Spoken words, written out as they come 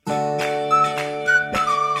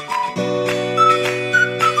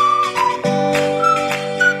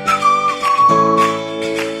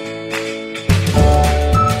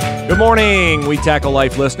morning, We Tackle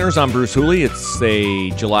Life listeners. I'm Bruce Hooley. It's a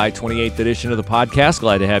July 28th edition of the podcast.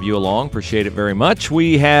 Glad to have you along. Appreciate it very much.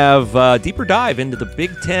 We have a deeper dive into the Big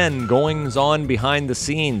Ten goings-on behind the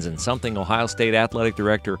scenes and something Ohio State Athletic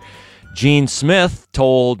Director Gene Smith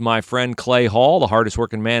told my friend Clay Hall, the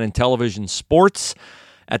hardest-working man in television sports,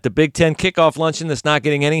 at the Big Ten kickoff luncheon that's not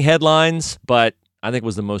getting any headlines, but I think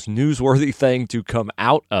was the most newsworthy thing to come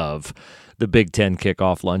out of the Big Ten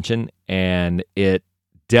kickoff luncheon, and it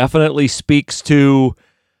definitely speaks to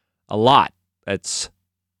a lot that's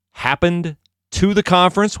happened to the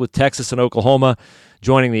conference with Texas and Oklahoma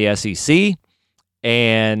joining the SEC,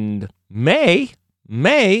 and may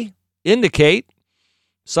indicate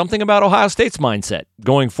something about Ohio State's mindset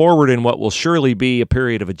going forward in what will surely be a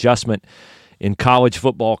period of adjustment in college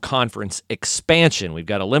football conference expansion. We've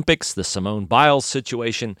got Olympics, the Simone Biles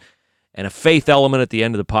situation, and a faith element at the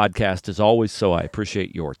end of the podcast as always, so I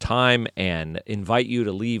appreciate your time and invite you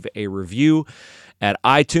to leave a review at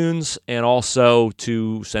iTunes and also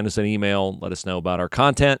to send us an email, let us know about our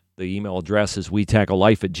content. The email address is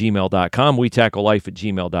wetacklelife@gmail.com,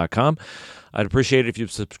 wetacklelife@gmail.com. I'd appreciate it if you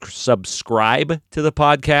subscribe to the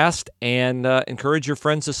podcast and encourage your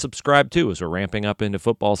friends to subscribe too as we're ramping up into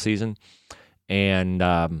football season. And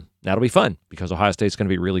that'll be fun because Ohio State's going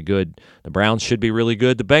to be really good. The Browns should be really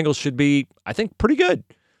good. The Bengals should be, I think, pretty good.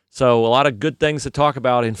 So a lot of good things to talk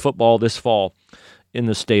about in football this fall in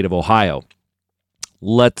the state of Ohio.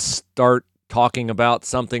 Let's start talking about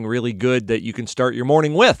something really good that you can start your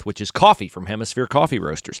morning with, which is coffee from Hemisphere Coffee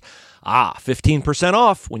Roasters. 15%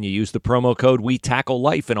 off when you use the promo code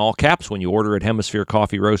WeTackleLife in all caps when you order at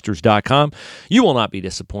HemisphereCoffeeRoasters.com. You will not be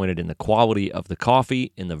disappointed in the quality of the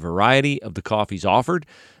coffee, in the variety of the coffees offered.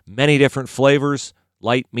 Many different flavors,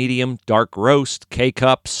 light, medium, dark roast,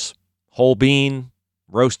 K-Cups, whole bean,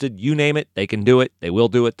 roasted, you name it, they can do it. They will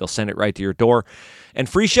do it. They'll send it right to your door. And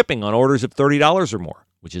free shipping on orders of $30 or more,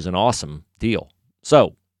 which is an awesome deal.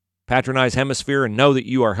 So, patronize Hemisphere and know that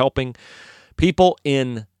you are helping people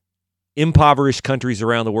in impoverished countries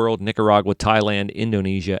around the world, Nicaragua, Thailand,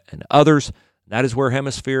 Indonesia, and others. That is where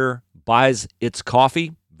Hemisphere buys its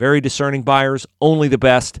coffee. Very discerning buyers, only the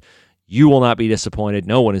best. You will not be disappointed.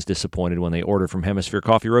 No one is disappointed when they order from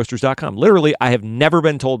HemisphereCoffeeRoasters.com. Literally, I have never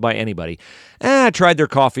been told by anybody, I tried their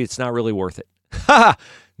coffee, it's not really worth it.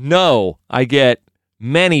 No, I get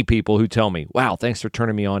many people who tell me, wow, thanks for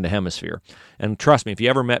turning me on to Hemisphere. And trust me, if you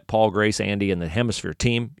ever met Paul, Grace, Andy, and the Hemisphere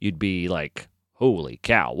team, you'd be like, holy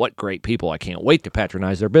cow, what great people. I can't wait to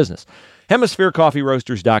patronize their business.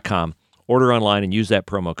 HemisphereCoffeeRoasters.com. Order online and use that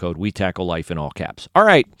promo code WeTackleLife in all caps. All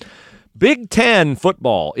right, Big Ten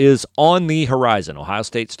football is on the horizon. Ohio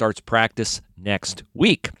State starts practice next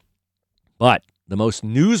week. But the most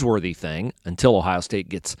newsworthy thing, until Ohio State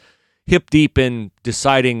gets hip deep in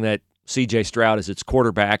deciding that C.J. Stroud is its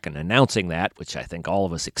quarterback and announcing that, which I think all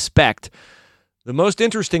of us expect. The most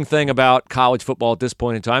interesting thing about college football at this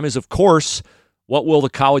point in time is, of course, what will the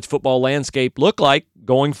college football landscape look like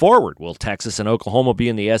going forward? Will Texas and Oklahoma be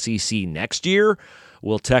in the SEC next year?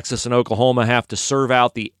 Will Texas and Oklahoma have to serve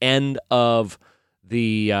out the end of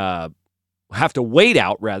the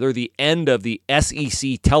the end of the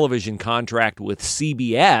SEC television contract with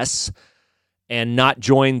CBS and not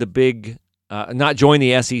join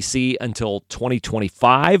the SEC until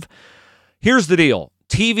 2025. Here's the deal.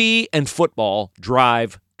 TV and football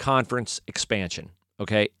drive conference expansion,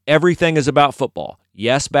 okay? Everything is about football.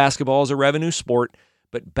 Yes, basketball is a revenue sport,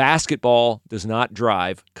 but basketball does not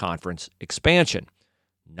drive conference expansion.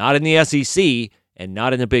 Not in the SEC and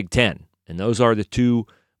not in the Big Ten. And those are the two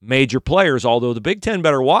major players, although the Big Ten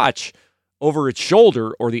better watch over its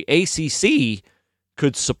shoulder or the ACC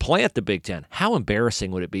could supplant the Big Ten. How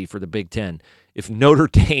embarrassing would it be for the Big Ten if Notre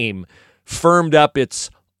Dame firmed up its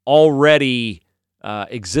already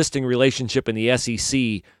existing relationship in the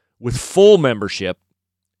SEC with full membership,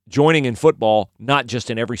 joining in football, not just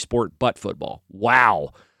in every sport but football?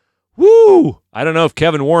 Wow. Woo! I don't know if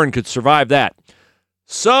Kevin Warren could survive that.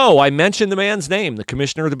 So I mentioned the man's name, the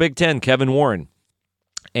commissioner of the Big Ten, Kevin Warren.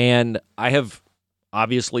 And I have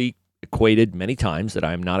obviously equated many times that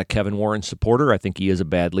I am not a Kevin Warren supporter. I think he is a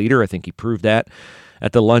bad leader. I think he proved that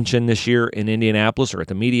at the luncheon this year in Indianapolis, or at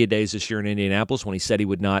the media days this year in Indianapolis, when he said he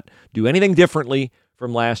would not do anything differently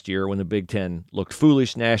from last year when the Big Ten looked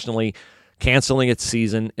foolish nationally, canceling its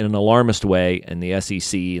season in an alarmist way, and the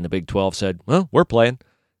SEC and the Big 12 said, well, we're playing.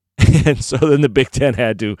 And so then the Big Ten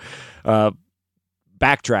had to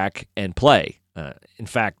backtrack and play. In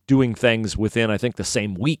fact, doing things within, I think, the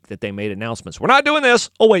same week that they made announcements. We're not doing this.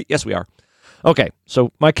 Oh, wait, yes, we are. Okay,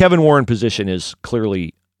 so my Kevin Warren position is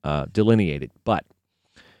clearly delineated. But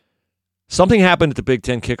Something happened at the Big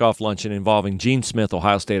Ten kickoff luncheon involving Gene Smith,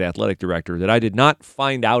 Ohio State athletic director, that I did not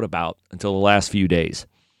find out about until the last few days.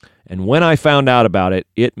 And when I found out about it,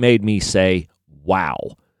 it made me say, wow.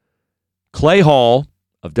 Clay Hall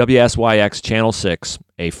of WSYX Channel 6,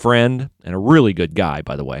 a friend and a really good guy,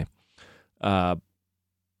 by the way,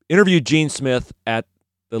 interviewed Gene Smith at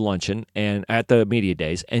the luncheon and at the media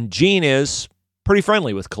days, and Gene is pretty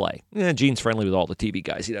friendly with Clay. Gene's friendly with all the TV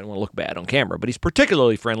guys. He doesn't want to look bad on camera, but he's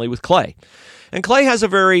particularly friendly with Clay. And Clay has a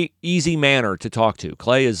very easy manner to talk to.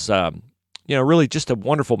 Clay is, really just a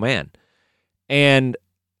wonderful man. And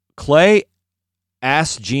Clay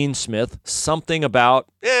asked Gene Smith something about,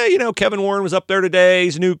 Kevin Warren was up there today.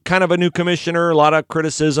 He's kind of a new commissioner, a lot of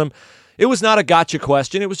criticism. It was not a gotcha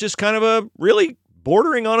question. It was just kind of a really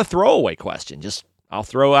bordering on a throwaway question. Just, I'll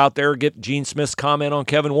throw out there, get Gene Smith's comment on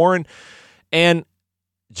Kevin Warren. And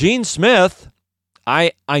Gene Smith,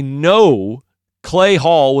 I know Clay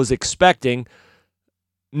Hall was expecting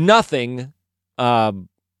nothing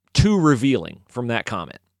too revealing from that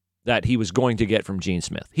comment that he was going to get from Gene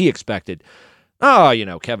Smith. He expected,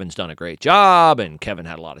 Kevin's done a great job, and Kevin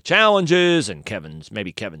had a lot of challenges, and Kevin's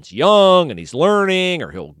young, and he's learning,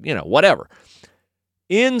 or he'll, whatever.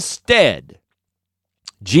 Instead,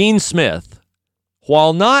 Gene Smith,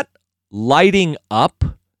 while not lighting up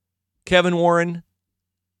Kevin Warren,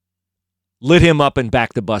 lit him up and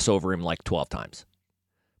backed the bus over him like 12 times.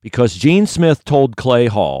 Because Gene Smith told Clay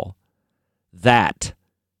Hall that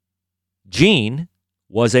Gene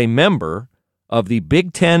was a member of the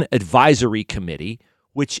Big Ten Advisory Committee,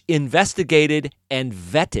 which investigated and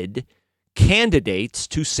vetted candidates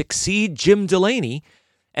to succeed Jim Delaney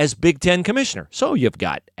as Big Ten commissioner. So you've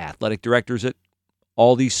got athletic directors at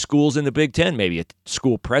all these schools in the Big Ten, maybe a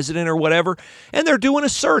school president or whatever, and they're doing a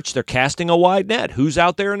search. They're casting a wide net. Who's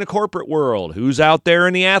out there in the corporate world? Who's out there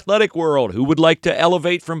in the athletic world? Who would like to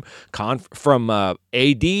elevate from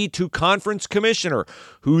AD to conference commissioner?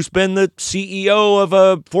 Who's been the CEO of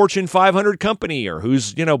a Fortune 500 company? Or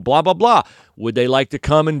who's, blah, blah, blah. Would they like to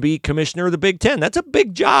come and be commissioner of the Big Ten? That's a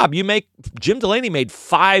big job. Jim Delaney made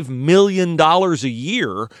 $5 million a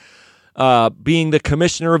year being the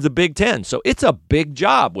commissioner of the Big Ten. So it's a big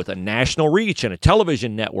job with a national reach and a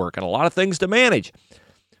television network and a lot of things to manage.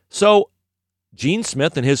 So Gene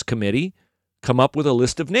Smith and his committee come up with a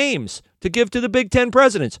list of names to give to the Big Ten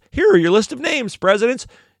presidents. Here are your list of names, presidents.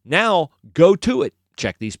 Now go to it.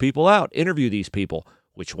 Check these people out. Interview these people.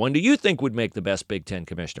 Which one do you think would make the best Big Ten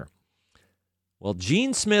commissioner? Well,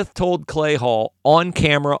 Gene Smith told Clay Hall on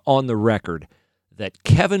camera, on the record, that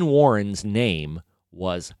Kevin Warren's name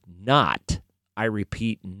was not, I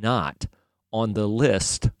repeat, not on the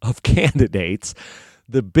list of candidates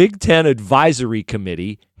the Big Ten Advisory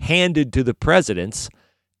Committee handed to the presidents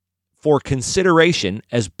for consideration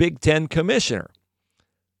as Big Ten commissioner.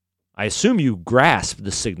 I assume you grasp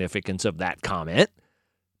the significance of that comment,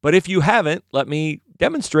 but if you haven't, let me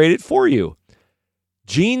demonstrate it for you.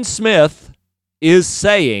 Gene Smith is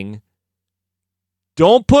saying,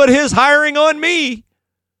 don't put his hiring on me.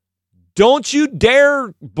 Don't you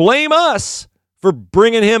dare blame us for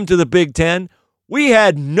bringing him to the Big Ten. We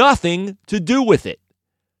had nothing to do with it,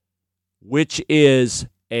 which is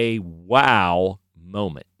a wow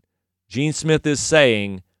moment. Gene Smith is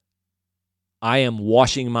saying, I am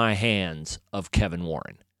washing my hands of Kevin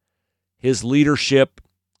Warren. His leadership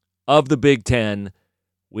of the Big Ten,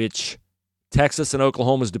 which Texas and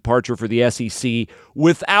Oklahoma's departure for the SEC,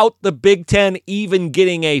 without the Big Ten even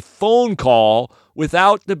getting a phone call,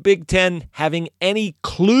 without the Big Ten having any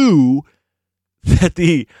clue that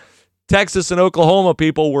the Texas and Oklahoma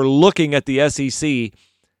people were looking at the SEC,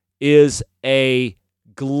 is a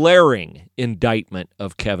glaring indictment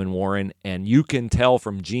of Kevin Warren. And you can tell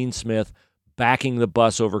from Gene Smith backing the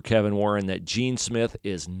bus over Kevin Warren that Gene Smith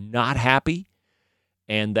is not happy,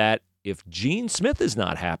 and that if Gene Smith is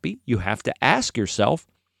not happy, you have to ask yourself,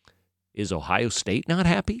 is Ohio State not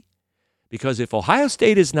happy? Because if Ohio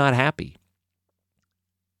State is not happy,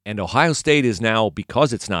 and Ohio State is now,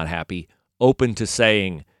 because it's not happy, open to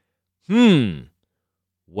saying,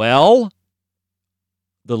 well,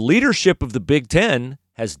 the leadership of the Big Ten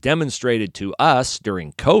has demonstrated to us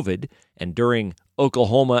during COVID and during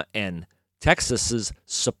Oklahoma and Texas's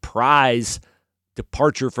surprise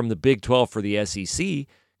departure from the Big 12 for the SEC,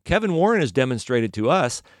 Kevin Warren has demonstrated to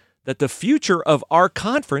us that the future of our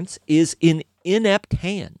conference is in inept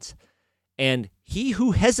hands, and he who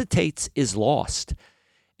hesitates is lost.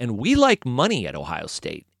 And we like money at Ohio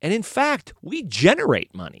State, and in fact, we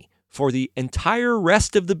generate money for the entire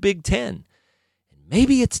rest of the Big Ten. And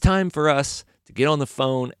maybe it's time for us to get on the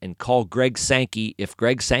phone and call Greg Sankey, if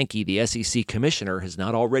Greg Sankey, the SEC commissioner, has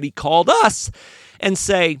not already called us, and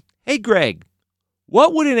say, Hey, Greg,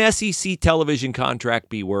 what would an SEC television contract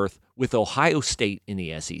be worth with Ohio State in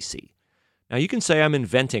the SEC? Now, you can say I'm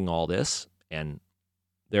inventing all this, and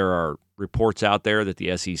there are reports out there that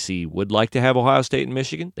the SEC would like to have Ohio State and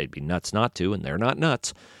Michigan. They'd be nuts not to, and they're not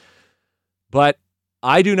nuts. But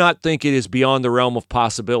I do not think it is beyond the realm of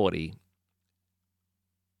possibility.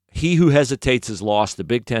 He who hesitates is lost. The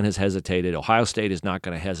Big Ten has hesitated. Ohio State is not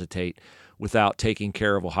going to hesitate without taking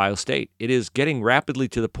care of Ohio State. It is getting rapidly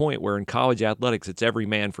to the point where in college athletics, it's every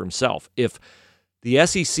man for himself. If the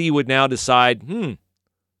SEC would now decide,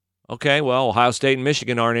 okay, well, Ohio State and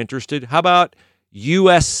Michigan aren't interested. How about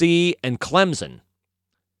USC and Clemson?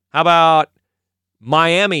 How about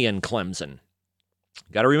Miami and Clemson?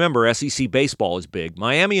 Got to remember, SEC baseball is big.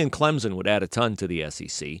 Miami and Clemson would add a ton to the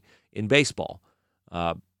SEC in baseball.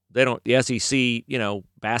 The SEC,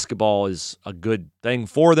 basketball is a good thing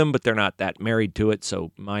for them, but they're not that married to it.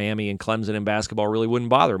 So Miami and Clemson in basketball really wouldn't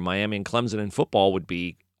bother. Miami and Clemson in football would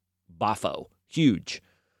be boffo, huge,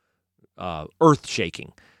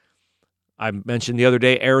 earth-shaking. I mentioned the other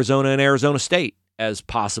day Arizona and Arizona State as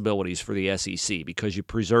possibilities for the SEC because you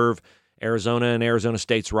preserve Arizona and Arizona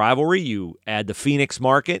State's rivalry. You add the Phoenix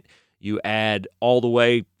market. You add all the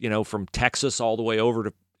way, from Texas all the way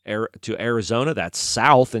over to Arizona. That's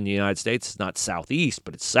south in the United States. It's not southeast,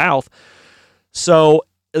 but it's south. So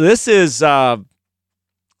this is, but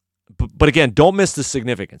again, don't miss the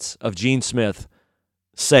significance of Gene Smith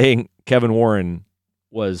saying Kevin Warren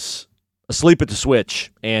was asleep at the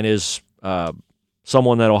switch and is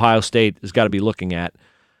someone that Ohio State has got to be looking at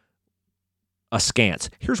askance.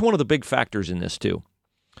 Here's one of the big factors in this, too.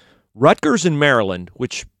 Rutgers and Maryland,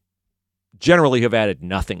 which generally have added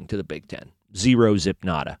nothing to the Big Ten. Zero, zip,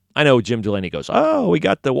 nada. I know Jim Delaney goes, we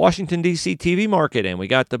got the Washington, D.C. TV market and we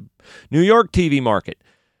got the New York TV market.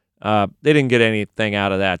 They didn't get anything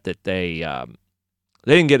out of that they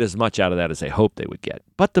didn't get as much out of that as they hoped they would get.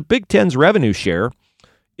 But the Big Ten's revenue share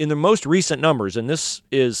in the most recent numbers, and this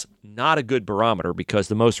is not a good barometer because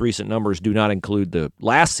the most recent numbers do not include the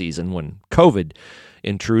last season when COVID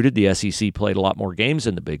intruded. The SEC played a lot more games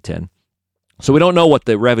in the Big Ten. So we don't know what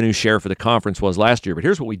the revenue share for the conference was last year, but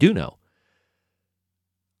here's what we do know.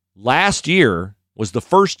 Last year was the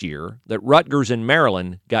first year that Rutgers and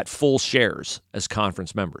Maryland got full shares as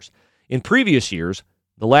conference members. In previous years,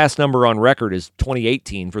 the last number on record is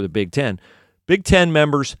 2018 for the Big Ten. Big Ten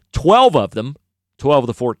members, 12 of them, 12 of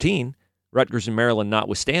the 14, Rutgers and Maryland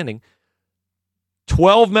notwithstanding,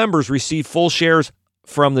 12 members received full shares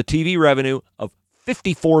from the TV revenue of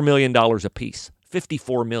 $54 million apiece.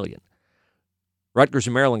 $54 million. Rutgers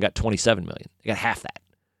and Maryland got $27 million. They got half that.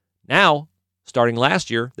 Now, starting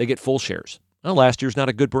last year, they get full shares. Well, last year's not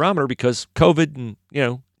a good barometer because COVID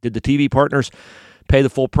and, did the TV partners pay the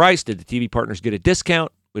full price? Did the TV partners get a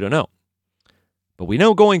discount? We don't know. But we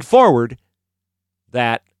know going forward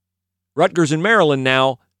that Rutgers and Maryland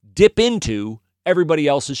now dip into everybody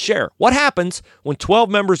else's share. What happens when 12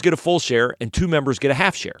 members get a full share and 2 members get a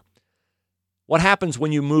half share? What happens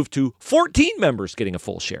when you move to 14 members getting a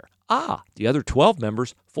full share? The other 12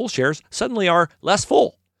 members' full shares suddenly are less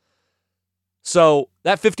full. So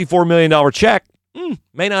that $54 million check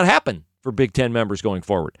may not happen for Big Ten members going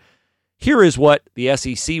forward. Here is what the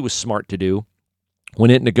SEC was smart to do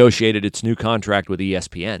when it negotiated its new contract with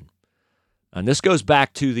ESPN. And this goes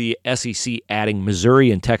back to the SEC adding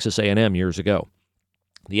Missouri and Texas A&M years ago.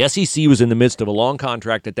 The SEC was in the midst of a long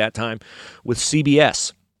contract at that time with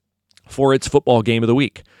CBS for its football game of the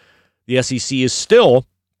week. The SEC is still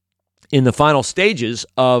in the final stages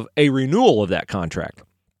of a renewal of that contract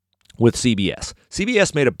with CBS.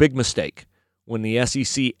 CBS made a big mistake when the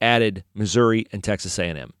SEC added Missouri and Texas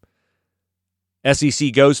A&M.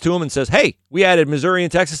 SEC goes to them and says, hey, we added Missouri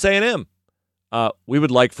and Texas A&M. We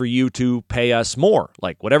would like for you to pay us more.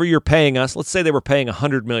 Like whatever you're paying us, let's say they were paying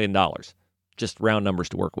 $100 million, just round numbers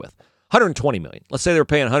to work with. $120 million. Let's say they were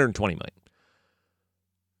paying $120 million.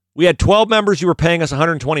 We had 12 members, you were paying us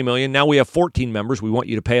 $120 million. Now we have 14 members, we want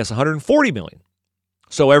you to pay us $140 million.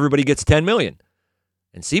 So everybody gets $10 million.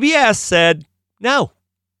 And CBS said, no,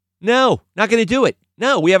 not going to do it.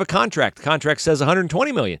 No, we have a contract. The contract says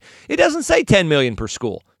 $120 million. It doesn't say $10 million per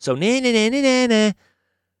school. So nah.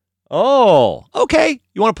 Oh, okay.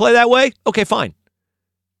 You want to play that way? Okay, fine.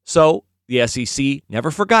 So the SEC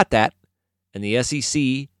never forgot that. And the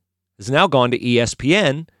SEC has now gone to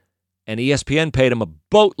ESPN, and ESPN paid them a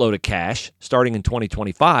boatload of cash starting in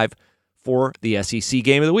 2025 for the SEC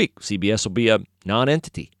Game of the Week. CBS will be a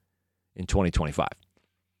non-entity in 2025.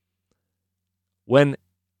 When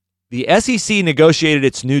the SEC negotiated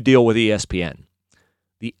its new deal with ESPN,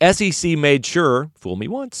 the SEC made sure, fool me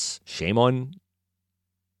once, shame on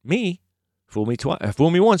me, Fool me twice.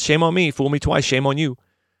 Fool me once, shame on me. Fool me twice, shame on you.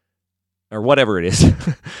 Or whatever it is.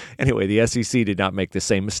 Anyway, the SEC did not make the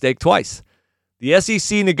same mistake twice. The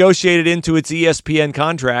SEC negotiated into its ESPN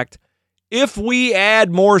contract, if we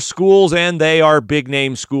add more schools and they are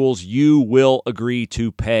big-name schools, you will agree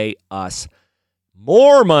to pay us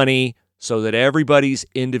more money so that everybody's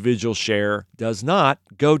individual share does not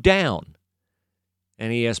go down.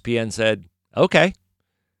 And ESPN said, okay.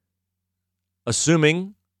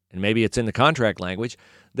 Assuming, and maybe it's in the contract language,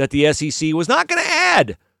 that the SEC was not going to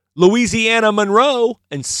add Louisiana Monroe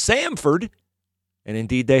and Samford. And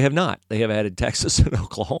indeed, they have not. They have added Texas and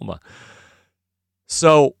Oklahoma.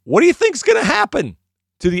 So what do you think is going to happen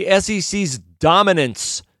to the SEC's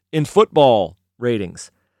dominance in football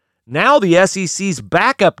ratings? Now the SEC's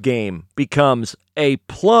backup game becomes a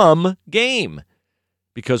plum game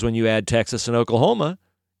because when you add Texas and Oklahoma,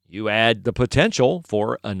 you add the potential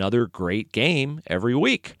for another great game every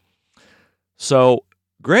week. So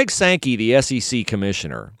Greg Sankey, the SEC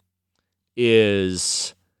commissioner,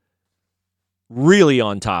 is really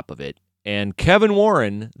on top of it. And Kevin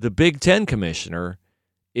Warren, the Big Ten commissioner,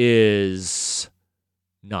 is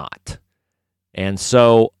not. And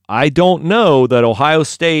so I don't know that Ohio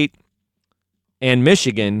State and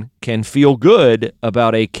Michigan can feel good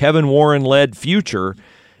about a Kevin Warren-led future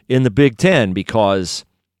in the Big Ten because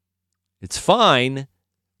it's fine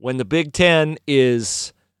when the Big Ten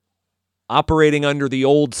is operating under the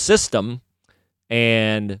old system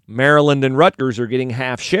and Maryland and Rutgers are getting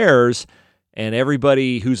half shares and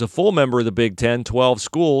everybody who's a full member of the Big Ten, 12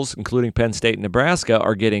 schools, including Penn State and Nebraska,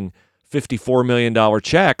 are getting $54 million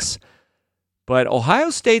checks. But Ohio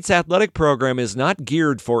State's athletic program is not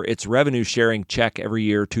geared for its revenue-sharing check every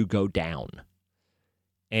year to go down.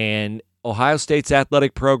 And Ohio State's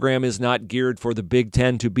athletic program is not geared for the Big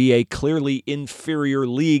Ten to be a clearly inferior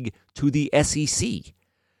league to the SEC.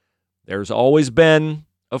 There's always been,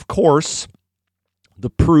 of course, the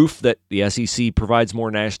proof that the SEC provides more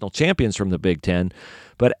national champions from the Big Ten.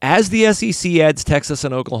 But as the SEC adds Texas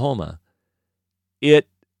and Oklahoma, it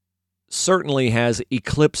certainly has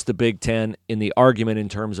eclipsed the Big Ten in the argument in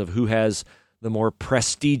terms of who has the more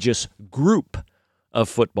prestigious group of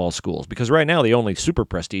football schools. Because right now, the only super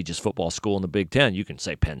prestigious football school in the Big Ten, you can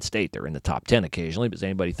say Penn State. They're in the top 10 occasionally. But does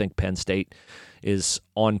anybody think Penn State is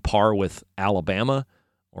on par with Alabama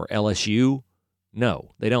or LSU? No,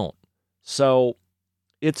 they don't. So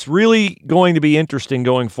it's really going to be interesting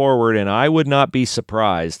going forward, and I would not be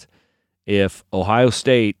surprised if Ohio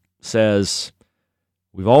State says,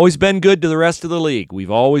 we've always been good to the rest of the league.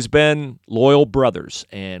 We've always been loyal brothers,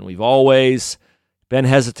 and we've always been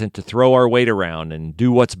hesitant to throw our weight around and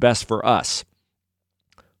do what's best for us.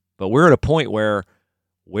 But we're at a point where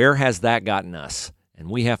has that gotten us? And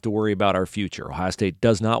we have to worry about our future. Ohio State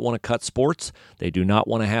does not want to cut sports. They do not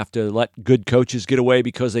want to have to let good coaches get away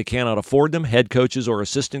because they cannot afford them, head coaches or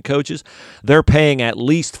assistant coaches. They're paying at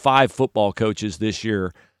least 5 football coaches this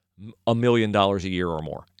year $1 million a year or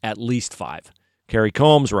more. At least 5. Kerry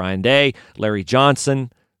Combs, Ryan Day, Larry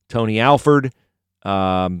Johnson, Tony Alford,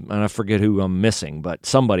 and I forget who I'm missing, but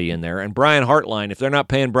somebody in there. And Brian Hartline, if they're not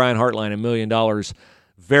paying Brian Hartline $1 million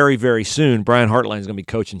very, very soon, Brian Hartline is going to be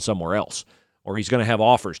coaching somewhere else. Or he's going to have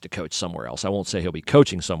offers to coach somewhere else. I won't say he'll be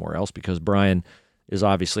coaching somewhere else because Brian is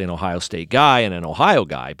obviously an Ohio State guy and an Ohio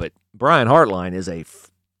guy, but Brian Hartline is a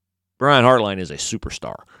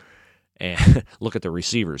superstar. And look at the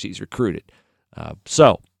receivers he's recruited.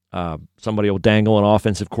 Somebody will dangle an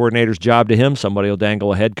offensive coordinator's job to him. Somebody will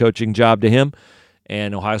dangle a head coaching job to him.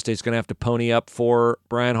 And Ohio State's going to have to pony up for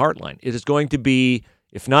Brian Hartline. It is going to be,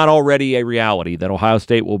 if not already a reality, that Ohio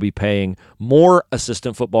State will be paying more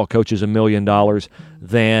assistant football coaches $1 million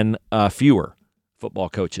than fewer football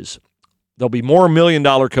coaches. There'll be more $1 million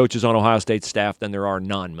coaches on Ohio State's staff than there are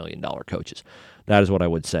non-$1 million coaches. That is what I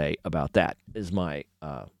would say about that, is my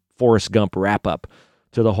Forrest Gump wrap-up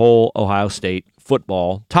to the whole Ohio State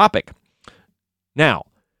football topic. Now,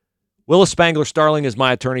 Willis Spangler Starling is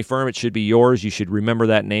my attorney firm. It should be yours. You should remember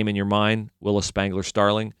that name in your mind, Willis Spangler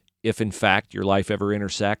Starling. If, in fact, your life ever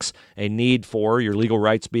intersects a need for your legal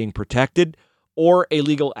rights being protected or a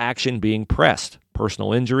legal action being pressed.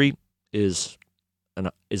 Personal injury is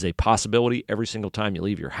a possibility every single time you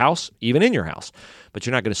leave your house, even in your house. But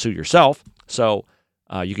you're not going to sue yourself. So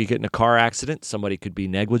you could get in a car accident. Somebody could be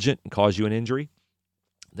negligent and cause you an injury.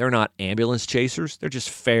 They're not ambulance chasers. They're just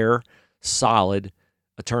fair, solid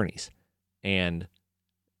attorneys. And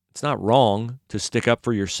it's not wrong to stick up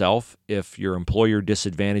for yourself if your employer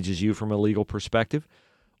disadvantages you from a legal perspective,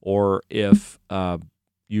 or if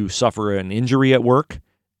you suffer an injury at work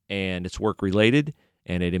and it's work-related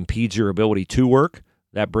and it impedes your ability to work.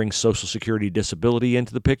 That brings Social Security disability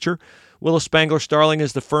into the picture. Willis Spangler Starling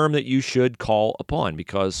is the firm that you should call upon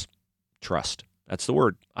because trust. That's the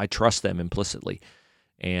word. I trust them implicitly.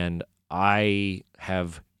 And I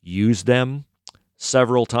have used them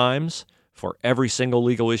several times for every single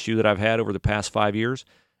legal issue that I've had over the past 5 years.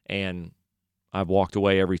 And I've walked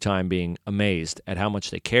away every time being amazed at how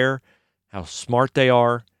much they care, how smart they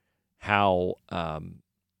are, how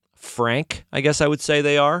frank, I guess I would say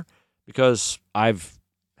they are, because I've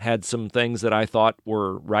had some things that I thought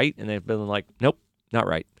were right, and they've been like, nope, not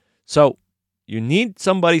right. So you need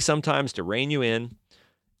somebody sometimes to rein you in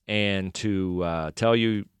and to tell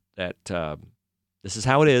you that this is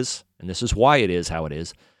how it is, and this is why it is how it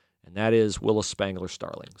is, and that is Willis Spangler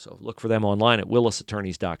Starling. So look for them online at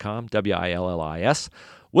willisattorneys.com, WILLIS,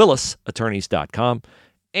 willisattorneys.com.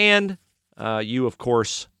 And you, of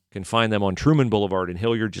course, can find them on Truman Boulevard in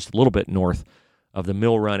Hilliard, just a little bit north of the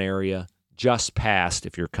Mill Run area, just past,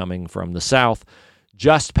 if you're coming from the south,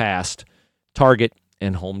 just past Target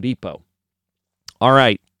and Home Depot. All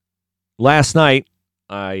right. Last night,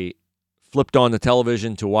 I flipped on the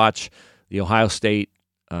television to watch the Ohio State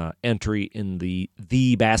entry in the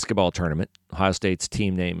basketball tournament. Ohio State's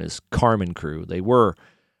team name is Carmen Crew. They were,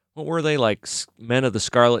 what were they, like Men of the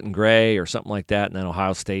Scarlet and Gray or something like that, and then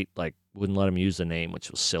Ohio State wouldn't let them use the name,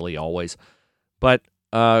 which was silly always. But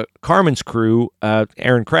Carmen's Crew,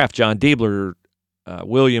 Aaron Kraft, John Diebler,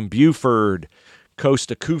 William Buford,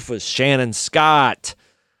 Costa Kufas, Shannon Scott,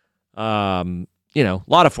 a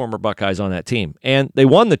lot of former Buckeyes on that team. And they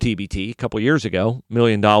won the TBT a couple years ago, $1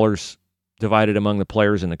 million divided among the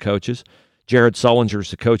players and the coaches. Jared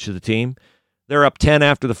Sullinger's the coach of the team. They're up 10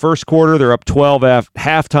 after the first quarter. They're up 12 after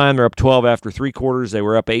halftime. They're up 12 after three quarters. They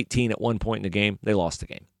were up 18 at one point in the game. They lost the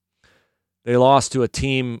game. They lost to a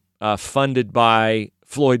team funded by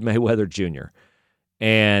Floyd Mayweather Jr.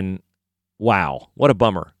 And wow, what a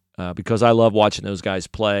bummer, because I love watching those guys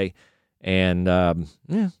play. And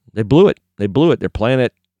they blew it. They blew it. They're playing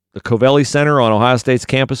at the Covelli Center on Ohio State's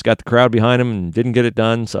campus, got the crowd behind them and didn't get it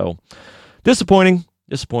done. So disappointing.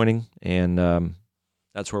 And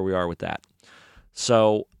that's where we are with that.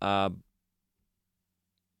 So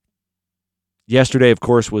yesterday, of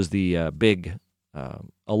course, was the big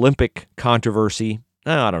Olympic controversy.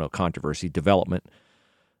 Development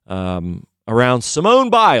around Simone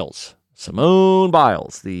Biles. Simone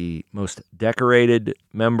Biles, the most decorated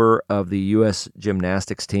member of the U.S.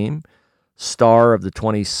 gymnastics team, star of the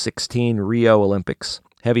 2016 Rio Olympics,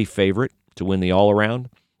 heavy favorite to win the all-around,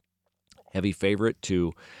 heavy favorite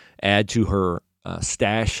to add to her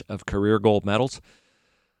stash of career gold medals.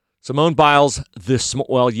 Simone Biles,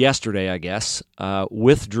 yesterday, I guess,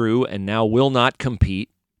 withdrew and now will not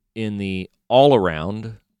compete in the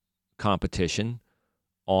all-around competition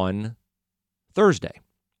on Thursday.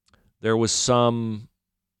 There was some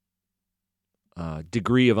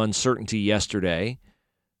degree of uncertainty yesterday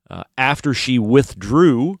after she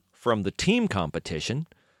withdrew from the team competition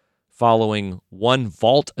following one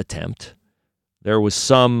vault attempt. There was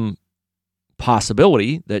some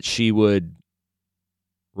possibility that she would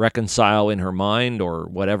reconcile in her mind or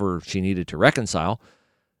whatever she needed to reconcile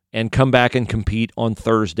and come back and compete on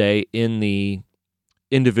Thursday in the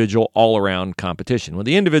individual all-around competition. Well,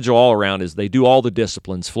 the individual all-around is they do all the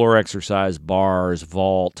disciplines, floor exercise, bars,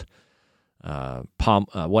 vault,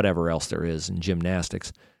 whatever else there is in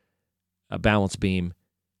gymnastics, a balance beam,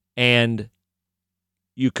 and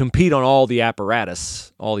you compete on all the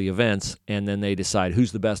apparatus, all the events, and then they decide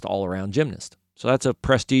who's the best all-around gymnast. So that's a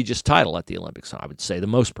prestigious title at the Olympics. I would say the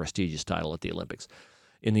most prestigious title at the Olympics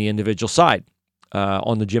in the individual side.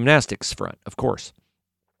 On the gymnastics front, of course.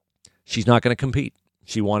 She's not going to compete.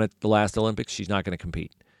 She won at the last Olympics. She's not going to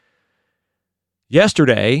compete.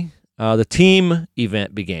 Yesterday, the team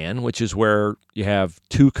event began, which is where you have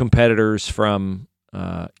two competitors from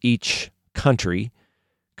each country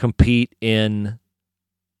compete in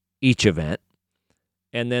each event,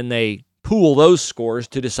 and then they pool those scores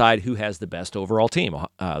to decide who has the best overall team.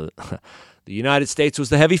 The United States was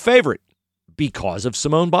the heavy favorite because of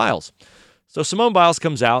Simone Biles. So Simone Biles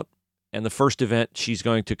comes out, and the first event she's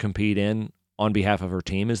going to compete in on behalf of her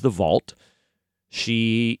team is the vault.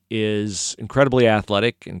 She is incredibly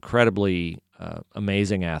athletic, incredibly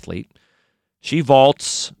amazing athlete. She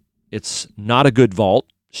vaults. It's not a good vault.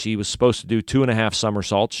 She was supposed to do 2.5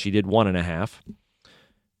 somersaults. She did 1.5.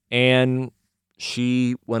 And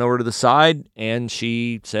she went over to the side, and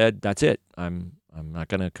she said, that's it. I'm not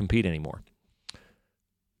going to compete anymore.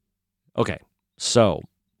 Okay, so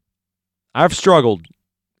I've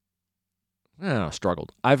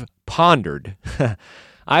I've pondered.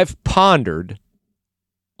 I've pondered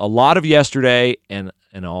a lot of yesterday and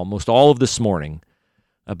almost all of this morning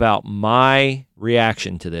about my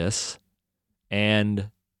reaction to this and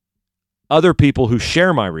other people who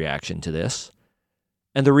share my reaction to this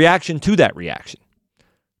and the reaction to that reaction.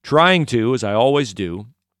 Trying to, as I always do,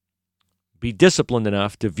 be disciplined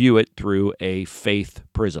enough to view it through a faith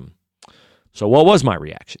prism. So what was my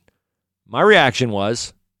reaction? My reaction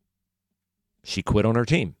was, she quit on her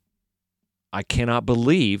team. I cannot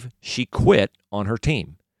believe she quit on her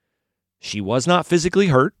team. She was not physically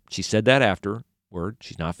hurt. She said that afterward.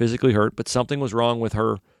 She's not physically hurt, but something was wrong with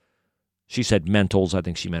her. She said mentals. I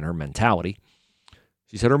think she meant her mentality.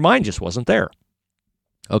 She said her mind just wasn't there.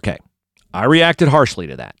 Okay. I reacted harshly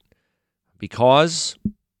to that because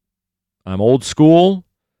I'm old school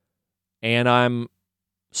and I'm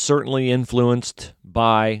certainly influenced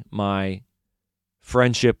by my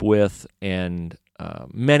friendship with and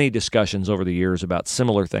many discussions over the years about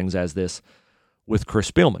similar things as this with Chris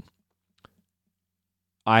Spielman.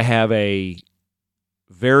 I have a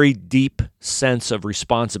very deep sense of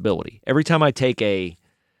responsibility. Every time I take a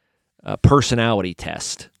personality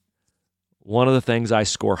test, one of the things I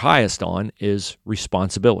score highest on is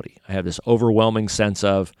responsibility. I have this overwhelming sense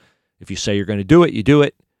of if you say you're going to do it, you do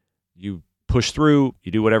it. You push through,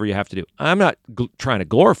 you do whatever you have to do. I'm not trying to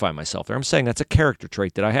glorify myself there. I'm saying that's a character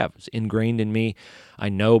trait that I have. It's ingrained in me. I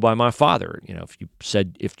know by my father. You know,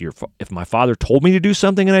 if my father told me to do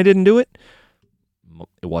something and I didn't do it,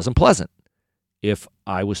 it wasn't pleasant. If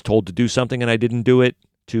I was told to do something and I didn't do it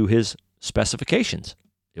to his specifications,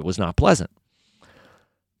 it was not pleasant.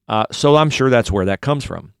 So I'm sure that's where that comes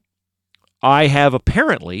from. I have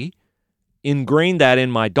apparently ingrained that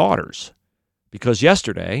in my daughters because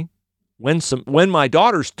yesterday, when my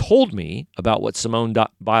daughters told me about what Simone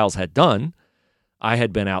Biles had done, I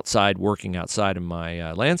had been outside working outside in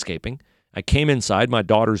my landscaping. I came inside. My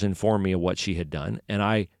daughters informed me of what she had done, and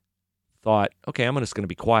I thought, okay, I'm just going to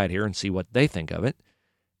be quiet here and see what they think of it.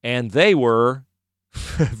 And they were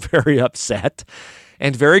very upset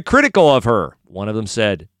and very critical of her. One of them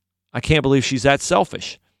said, I can't believe she's that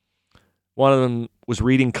selfish. One of them was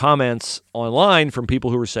reading comments online from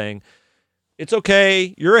people who were saying, it's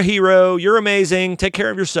okay, you're a hero, you're amazing, take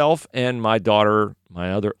care of yourself. And my daughter,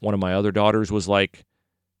 one of my other daughters was like,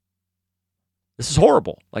 this is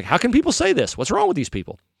horrible. Like, how can people say this? What's wrong with these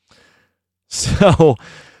people? So,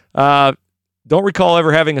 don't recall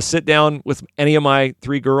ever having a sit down with any of my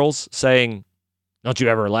three girls saying, don't you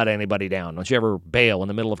ever let anybody down. Don't you ever bail in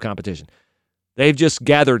the middle of competition. They've just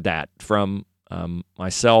gathered that from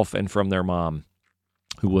myself and from their mom,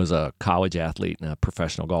 who was a college athlete and a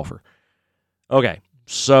professional golfer. Okay,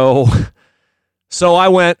 so I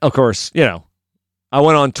went, of course, I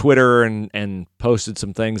went on Twitter and posted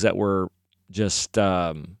some things that were just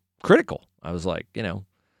critical. I was like,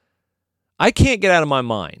 I can't get out of my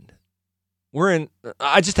mind.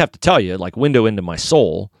 I just have to tell you, like window into my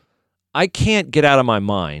soul, I can't get out of my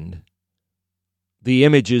mind the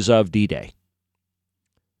images of D-Day.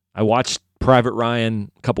 I watched Private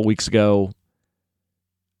Ryan a couple weeks ago.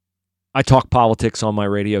 I talk politics on my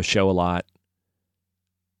radio show a lot.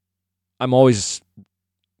 I'm always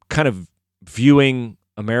kind of viewing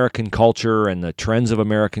American culture and the trends of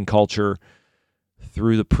American culture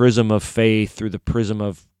through the prism of faith, through the prism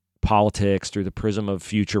of politics, through the prism of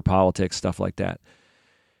future politics, stuff like that.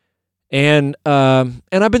 And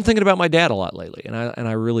I've been thinking about my dad a lot lately, and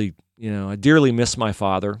I really, I dearly miss my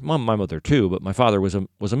father, my mother too, but my father was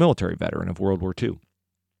a military veteran of World War II.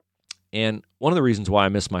 And one of the reasons why I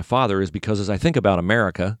miss my father is because as I think about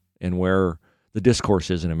America and where the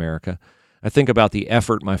discourse is in America, I think about the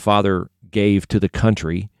effort my father gave to the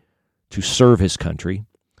country to serve his country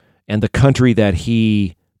and the country that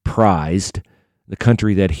he prized, the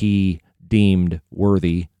country that he deemed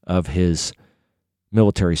worthy of his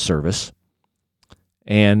military service.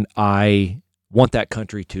 And I want that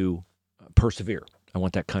country to persevere. I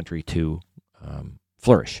want that country to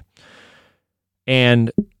flourish.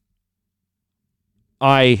 And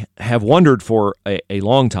I have wondered for a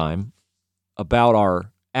long time about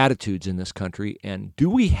our attitudes in this country, and do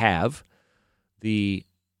we have the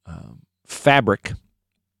fabric,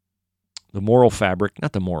 the moral fabric,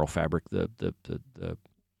 not the moral fabric, the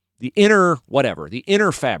inner whatever, the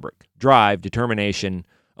inner fabric, drive, determination,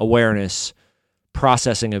 awareness,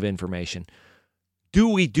 processing of information. Do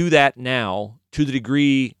we do that now to the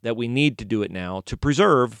degree that we need to do it now to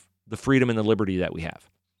preserve the freedom and the liberty that we have?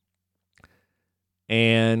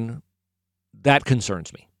 And that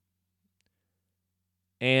concerns me.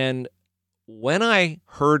 And when I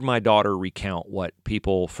heard my daughter recount what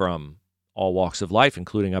people from all walks of life,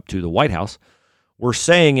 including up to the White House, were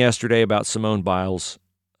saying yesterday about Simone Biles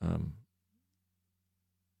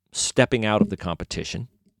stepping out of the competition,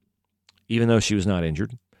 even though she was not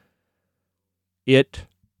injured, it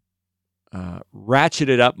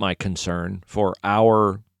ratcheted up my concern for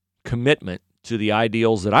our commitment to the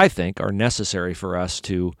ideals that I think are necessary for us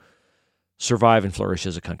to survive and flourish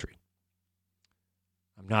as a country.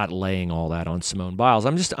 I'm not laying all that on Simone Biles.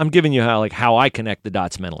 I'm giving you how I connect the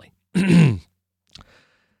dots mentally.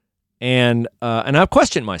 And I've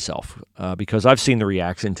questioned myself because I've seen the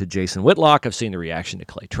reaction to Jason Whitlock. I've seen the reaction to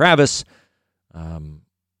Clay Travis.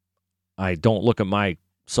 I don't look at my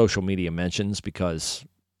social media mentions because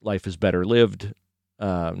life is better lived,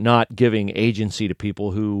 not giving agency to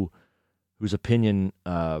people whose opinion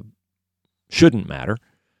shouldn't matter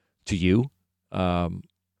to you.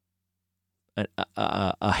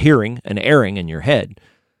 A hearing, an airing in your head.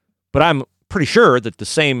 But I'm pretty sure that the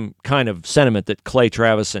same kind of sentiment that Clay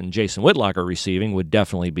Travis and Jason Whitlock are receiving would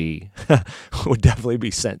definitely be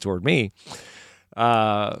sent toward me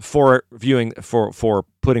for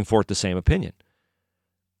putting forth the same opinion.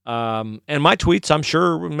 And my tweets, I'm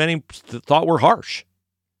sure many thought were harsh.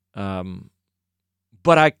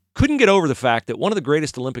 But I couldn't get over the fact that one of the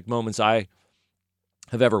greatest Olympic moments I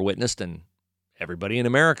have ever witnessed, and everybody in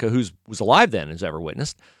America who was alive then has ever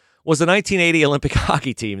witnessed, was the 1980 Olympic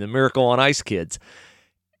hockey team, the Miracle on Ice kids,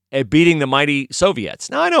 beating the mighty Soviets.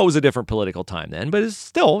 Now, I know it was a different political time then, but it's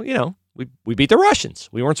still, we beat the Russians.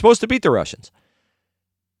 We weren't supposed to beat the Russians.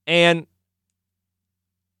 And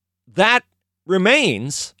that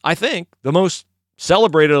remains, I think, the most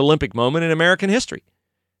celebrated Olympic moment in American history.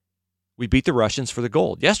 We beat the Russians for the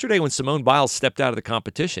gold. Yesterday, when Simone Biles stepped out of the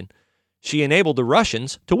competition, she enabled the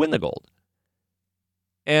Russians to win the gold.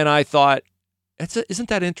 And I thought, isn't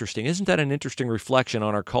that interesting? Isn't that an interesting reflection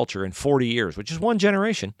on our culture in 40 years, which is one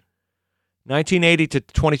generation, 1980 to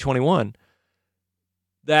 2021,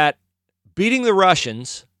 that beating the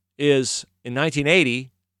Russians is, in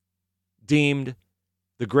 1980, deemed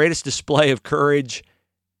the greatest display of courage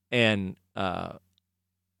and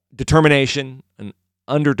determination and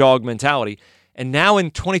underdog mentality. And now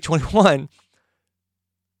in 2021,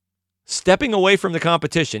 stepping away from the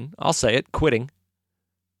competition, I'll say it, quitting,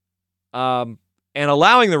 and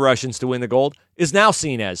allowing the Russians to win the gold is now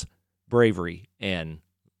seen as bravery and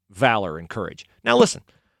valor and courage. Now, listen,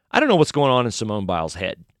 I don't know what's going on in Simone Biles'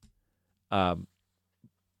 head.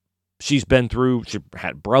 She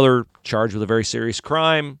had a brother charged with a very serious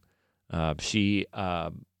crime. She's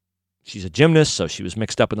a gymnast, so she was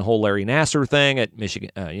mixed up in the whole Larry Nassar thing at Michigan,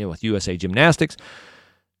 with USA Gymnastics.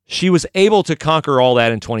 She was able to conquer all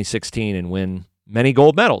that in 2016 and win many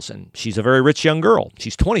gold medals, and she's a very rich young girl.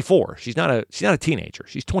 She's 24. She's not a teenager.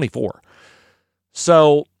 She's 24.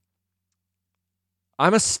 So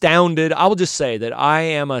I'm astounded. I will just say that I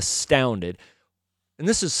am astounded, and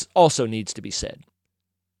this also needs to be said.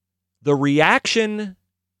 The reaction,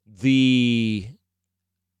 the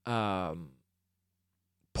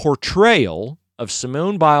portrayal of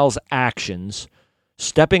Simone Biles' actions,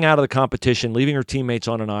 stepping out of the competition, leaving her teammates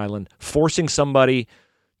on an island, forcing somebody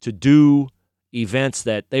to do events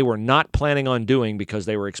that they were not planning on doing because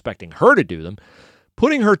they were expecting her to do them,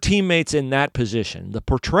 putting her teammates in that position, the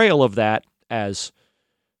portrayal of that as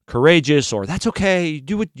courageous, or that's okay,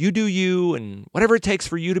 do what you do you, and whatever it takes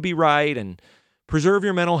for you to be right, and preserve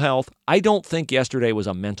your mental health. I don't think yesterday was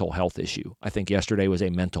a mental health issue. I think yesterday was a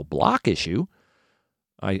mental block issue.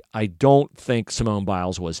 I don't think Simone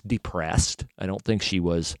Biles was depressed. I don't think she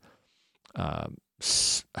was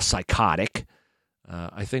psychotic.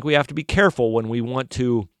 I think we have to be careful when we want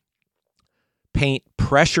to paint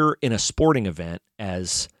pressure in a sporting event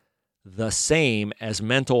as the same as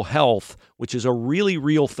mental health, which is a really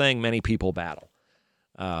real thing many people battle.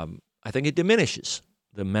 I think it diminishes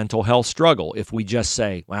the mental health struggle if we just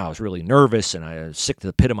say, wow, I was really nervous and I was sick to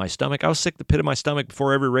the pit of my stomach. I was sick to the pit of my stomach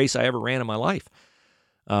before every race I ever ran in my life.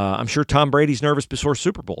 I'm sure Tom Brady's nervous before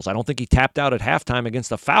Super Bowls. I don't think he tapped out at halftime against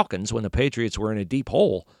the Falcons when the Patriots were in a deep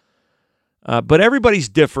hole. But everybody's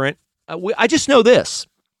different. I just know this.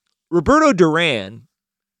 Roberto Duran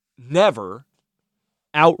never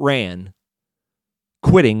outran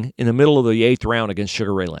quitting in the middle of the 8th round against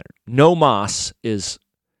Sugar Ray Leonard. No Mas is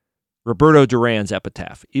Roberto Duran's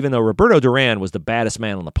epitaph, even though Roberto Duran was the baddest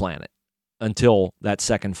man on the planet until that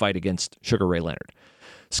second fight against Sugar Ray Leonard.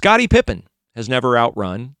 Scottie Pippen has never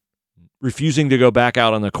outrun, refusing to go back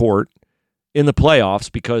out on the court in the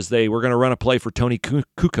playoffs because they were going to run a play for Tony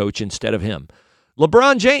Kukoc instead of him.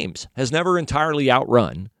 LeBron James has never entirely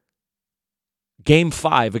outrun Game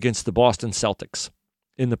 5 against the Boston Celtics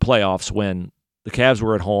in the playoffs when the Cavs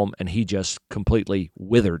were at home and he just completely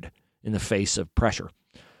withered in the face of pressure.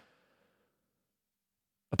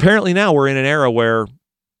 Apparently now we're in an era where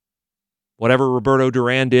whatever Roberto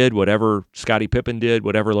Duran did, whatever Scottie Pippen did,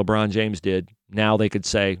 whatever LeBron James did, now they could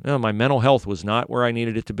say, oh, my mental health was not where I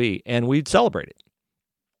needed it to be, and we'd celebrate it.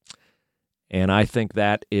 And I think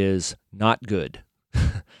that is not good.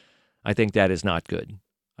 I think that is not good.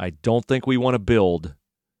 I don't think we want to build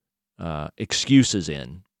excuses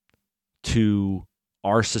in to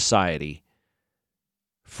our society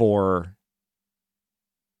for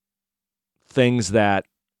things that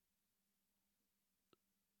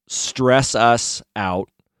stress us out,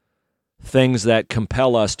 things that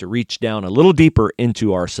compel us to reach down a little deeper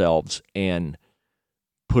into ourselves and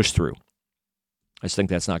push through. I just think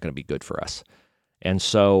that's not going to be good for us. And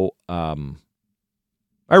so I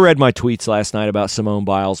read my tweets last night about Simone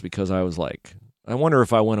Biles because I was like, I wonder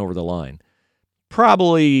if I went over the line.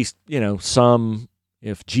 Probably, some,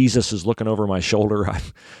 if Jesus is looking over my shoulder,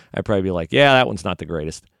 I'd probably be like, yeah, that one's not the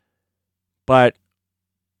greatest. But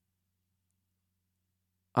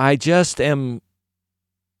I just am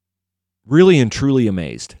really and truly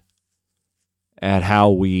amazed at how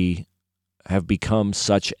we have become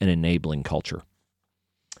such an enabling culture.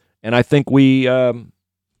 And I think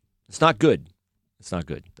it's not good. It's not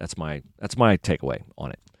good. That's my takeaway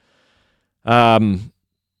on it.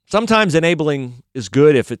 Sometimes enabling is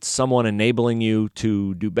good if it's someone enabling you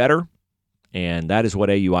to do better, and that is what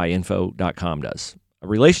AUIinfo.com does. A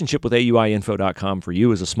relationship with AUIinfo.com for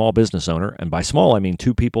you as a small business owner, and by small I mean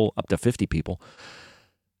 2 people up to 50 people,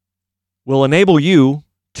 will enable you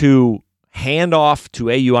to hand off to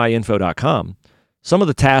AUIinfo.com some of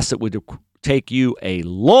the tasks that would take you a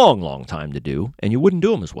long, long time to do, and you wouldn't do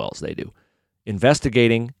them as well as they do.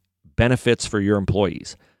 Investigating benefits for your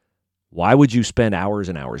employees. Why would you spend hours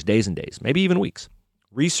and hours, days and days, maybe even weeks,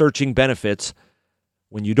 researching benefits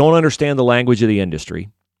when you don't understand the language of the industry,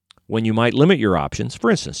 when you might limit your options?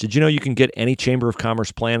 For instance, did you know you can get any Chamber of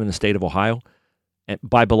Commerce plan in the state of Ohio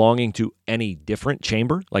by belonging to any different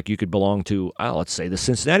chamber? Like you could belong to, let's say, the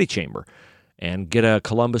Cincinnati Chamber and get a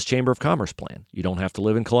Columbus Chamber of Commerce plan. You don't have to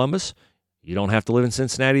live in Columbus. You don't have to live in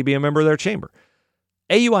Cincinnati to be a member of their chamber.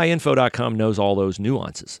 AUIinfo.com knows all those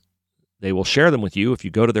nuances. They will share them with you if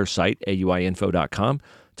you go to their site, AUIinfo.com,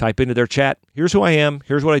 type into their chat, here's who I am,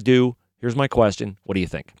 here's what I do, here's my question, what do you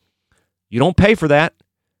think? You don't pay for that.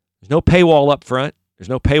 There's no paywall up front. There's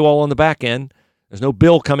no paywall on the back end. There's no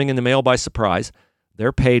bill coming in the mail by surprise.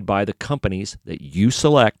 They're paid by the companies that you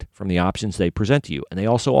select from the options they present to you. And they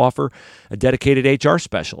also offer a dedicated HR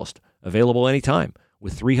specialist available anytime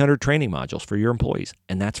with 300 training modules for your employees.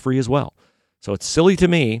 And that's free as well. So it's silly to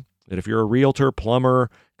me that if you're a realtor,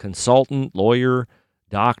 plumber, consultant, lawyer,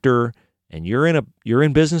 doctor, and you're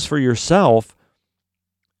in business for yourself,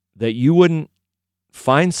 that you wouldn't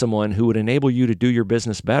find someone who would enable you to do your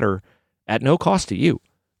business better at no cost to you.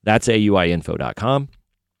 That's AUIinfo.com.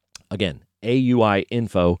 Again,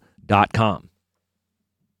 AUIinfo.com.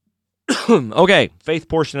 Okay, faith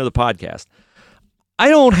portion of the podcast. I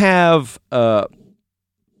don't have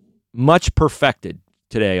much perfected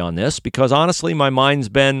today on this because honestly, my mind's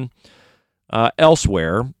been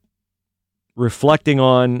elsewhere, reflecting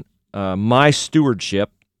on my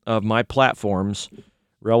stewardship of my platforms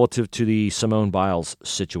relative to the Simone Biles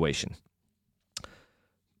situation.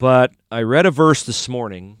 But I read a verse this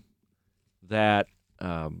morning that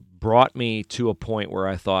brought me to a point where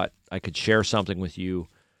I thought I could share something with you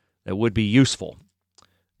that would be useful.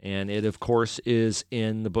 And it, of course, is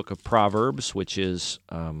in the book of Proverbs, which is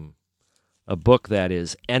a book that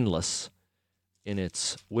is endless in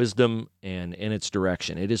its wisdom and in its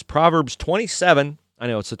direction. It is Proverbs 27. I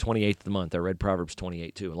know it's the 28th of the month. I read Proverbs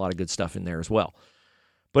 28 too. A lot of good stuff in there as well.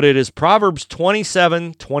 But it is Proverbs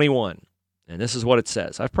 27:21. And this is what it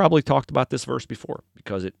says. I've probably talked about this verse before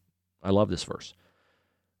because I love this verse.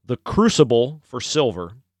 The crucible for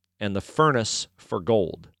silver and the furnace for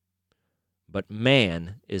gold, but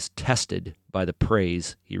man is tested by the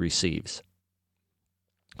praise he receives.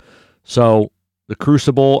 So the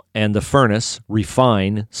crucible and the furnace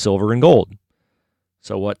refine silver and gold.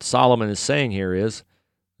 So what Solomon is saying here is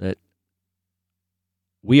that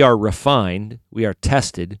we are refined, we are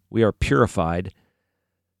tested, we are purified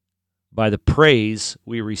by the praise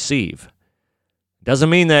we receive. Doesn't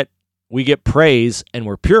mean that we get praise and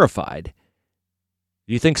we're purified.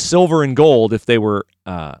 Do you think silver and gold, if they were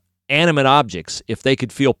animate objects, if they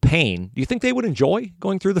could feel pain, do you think they would enjoy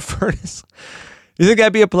going through the furnace? Do you think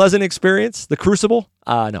that'd be a pleasant experience, the crucible?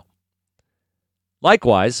 No.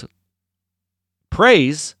 Likewise,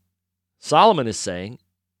 praise, Solomon is saying,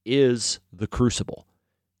 is the crucible,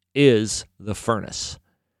 is the furnace.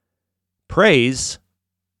 Praise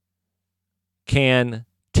can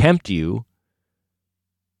tempt you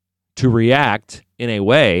to react in a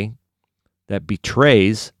way that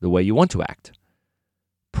betrays the way you want to act.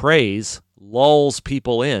 Praise lulls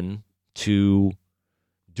people in to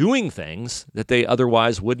doing things that they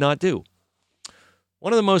otherwise would not do.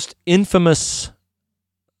 One of the most infamous,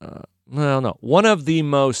 one of the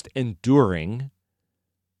most enduring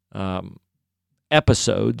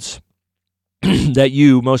episodes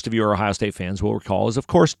that most of you are Ohio State fans will recall is, of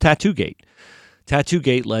course, Tattoogate.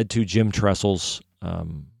 Tattoogate led to Jim Tressel's,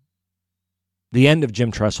 the end of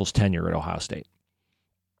Jim Tressel's tenure at Ohio State.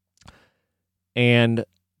 And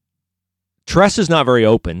Tress is not very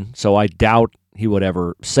open, so I doubt he would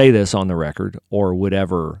ever say this on the record or would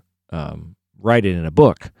ever write it in a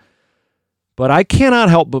book. But I cannot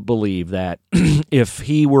help but believe that if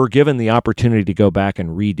he were given the opportunity to go back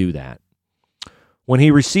and redo that, when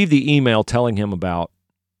he received the email telling him about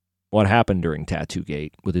what happened during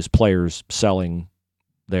Tattoogate with his players selling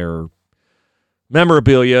their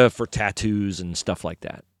memorabilia for tattoos and stuff like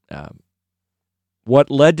that,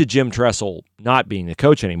 what led to Jim Tressel not being the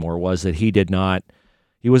coach anymore was that he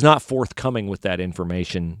was not forthcoming with that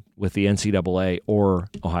information with the NCAA or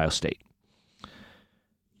Ohio State.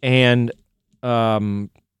 And that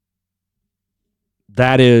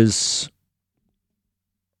is,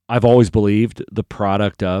 I've always believed, the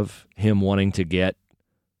product of him wanting to get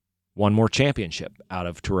one more championship out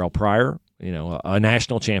of Terrell Pryor, a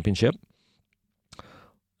national championship.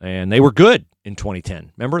 And they were good in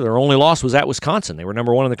 2010. Remember, their only loss was at Wisconsin. They were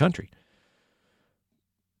number 1 in the country.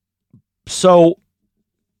 So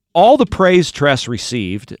all the praise Tress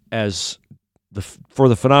received for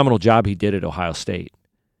the phenomenal job he did at Ohio State,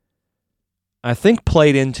 I think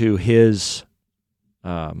played into his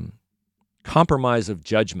compromise of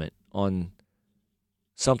judgment on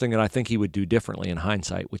something that I think he would do differently in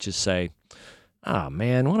hindsight, which is say, oh,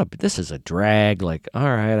 man, this is a drag. Like, all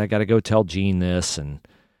right, I got to go tell Gene this, and,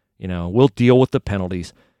 we'll deal with the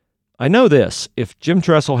penalties. I know this. If Jim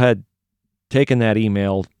Tressel had taken that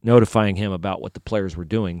email notifying him about what the players were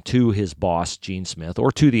doing to his boss, Gene Smith,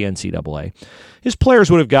 or to the NCAA, his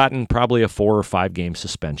players would have gotten probably a 4 or 5 game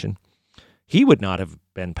suspension. He would not have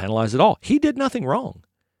been penalized at all. He did nothing wrong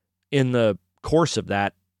in the course of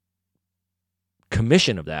that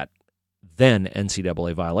commission of that then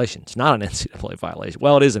NCAA violation. It's not an NCAA violation.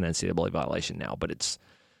 Well, it is an NCAA violation now, but it's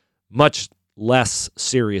much less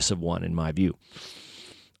serious of one in my view.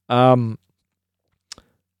 I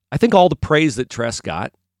think all the praise that Tress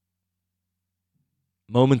got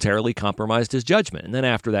momentarily compromised his judgment. And then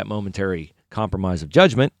after that momentary compromise of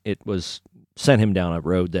judgment, it sent him down a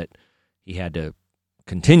road that he had to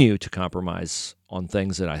continue to compromise on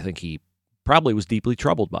things that I think he probably was deeply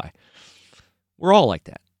troubled by. We're all like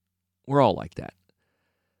that.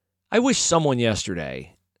 I wish someone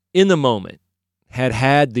yesterday, in the moment,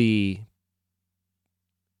 had the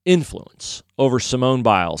influence over Simone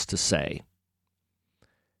Biles to say,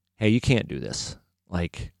 hey, you can't do this.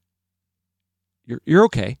 Like, you're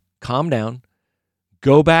okay. Calm down.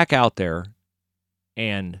 Go back out there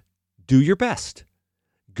and do your best.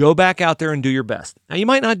 Go back out there and do your best. Now, you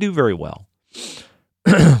might not do very well,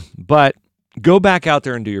 but go back out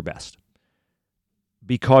there and do your best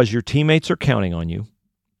because your teammates are counting on you,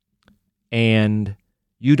 and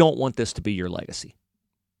you don't want this to be your legacy.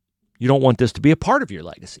 You don't want this to be a part of your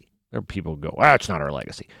legacy. There are people who go, it's not our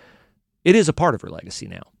legacy. It is a part of her legacy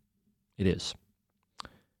now. It is.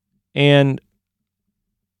 And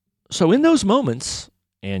so in those moments,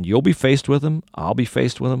 and you'll be faced with them, I'll be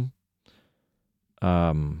faced with them,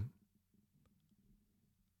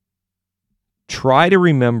 try to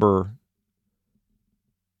remember,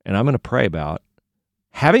 and I'm going to pray about,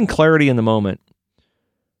 having clarity in the moment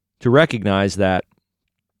to recognize that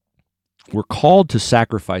we're called to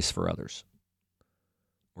sacrifice for others.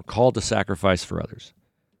 We're called to sacrifice for others.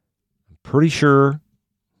 I'm pretty sure,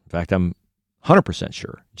 in fact, I'm 100%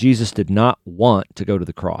 sure, Jesus did not want to go to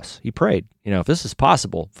the cross. He prayed, if this is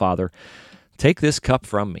possible, Father, take this cup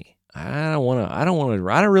from me. I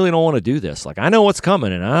really don't want to do this. Like, I know what's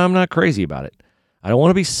coming, and I'm not crazy about it. I don't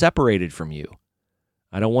want to be separated from you.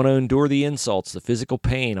 I don't want to endure the insults, the physical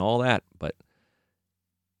pain, all that. But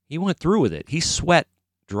he went through with it. He sweat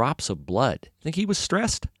drops of blood. Think he was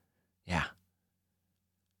stressed? Yeah.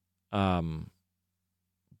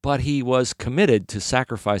 But he was committed to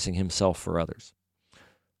sacrificing himself for others.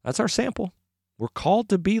 That's our sample. We're called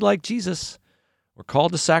to be like Jesus. We're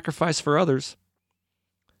called to sacrifice for others.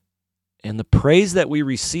 And the praise that we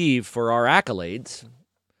receive for our accolades,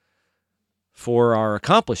 for our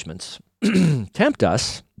accomplishments, tempt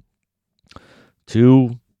us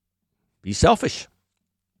to be selfish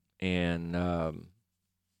and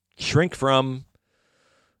shrink from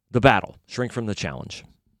the battle, shrink from the challenge.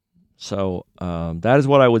 So that is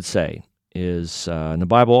what I would say. is, and the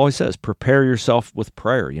Bible always says, prepare yourself with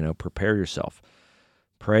prayer. Prepare yourself.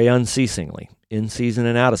 Pray unceasingly, in season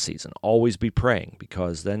and out of season. Always be praying,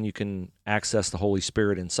 because then you can access the Holy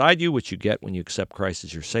Spirit inside you, which you get when you accept Christ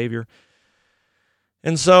as your Savior.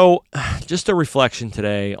 And so, just a reflection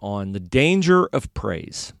today on the danger of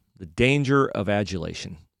praise, the danger of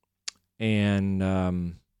adulation,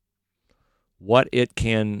 and what it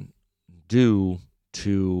can do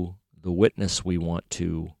to the witness we want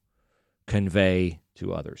to convey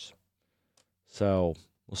to others. So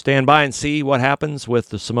we'll stand by and see what happens with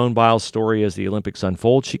the Simone Biles story as the Olympics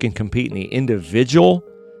unfold. She can compete in the individual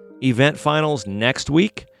event finals next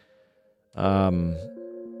week. Don't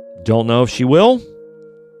know if she will.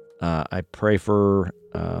 I pray for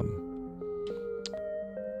a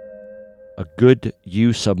good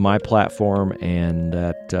use of my platform, and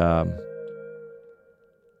that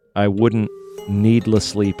I wouldn't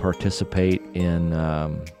needlessly participate in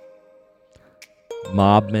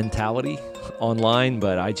mob mentality online,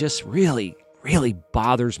 but I just really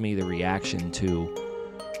bothers me the reaction to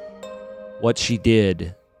what she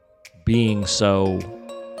did being so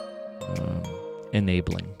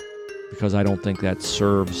enabling, because I don't think that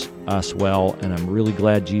serves us well, and I'm really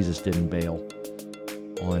glad Jesus didn't bail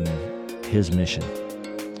on his mission.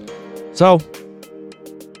 So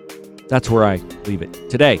that's where I leave it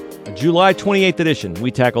today. A July 28th edition,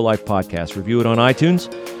 We Tackle Life podcast. Review it on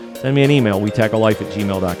iTunes. Send me an email,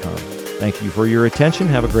 wetacklelife@gmail.com. Thank you for your attention.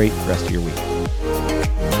 Have a great rest of your week.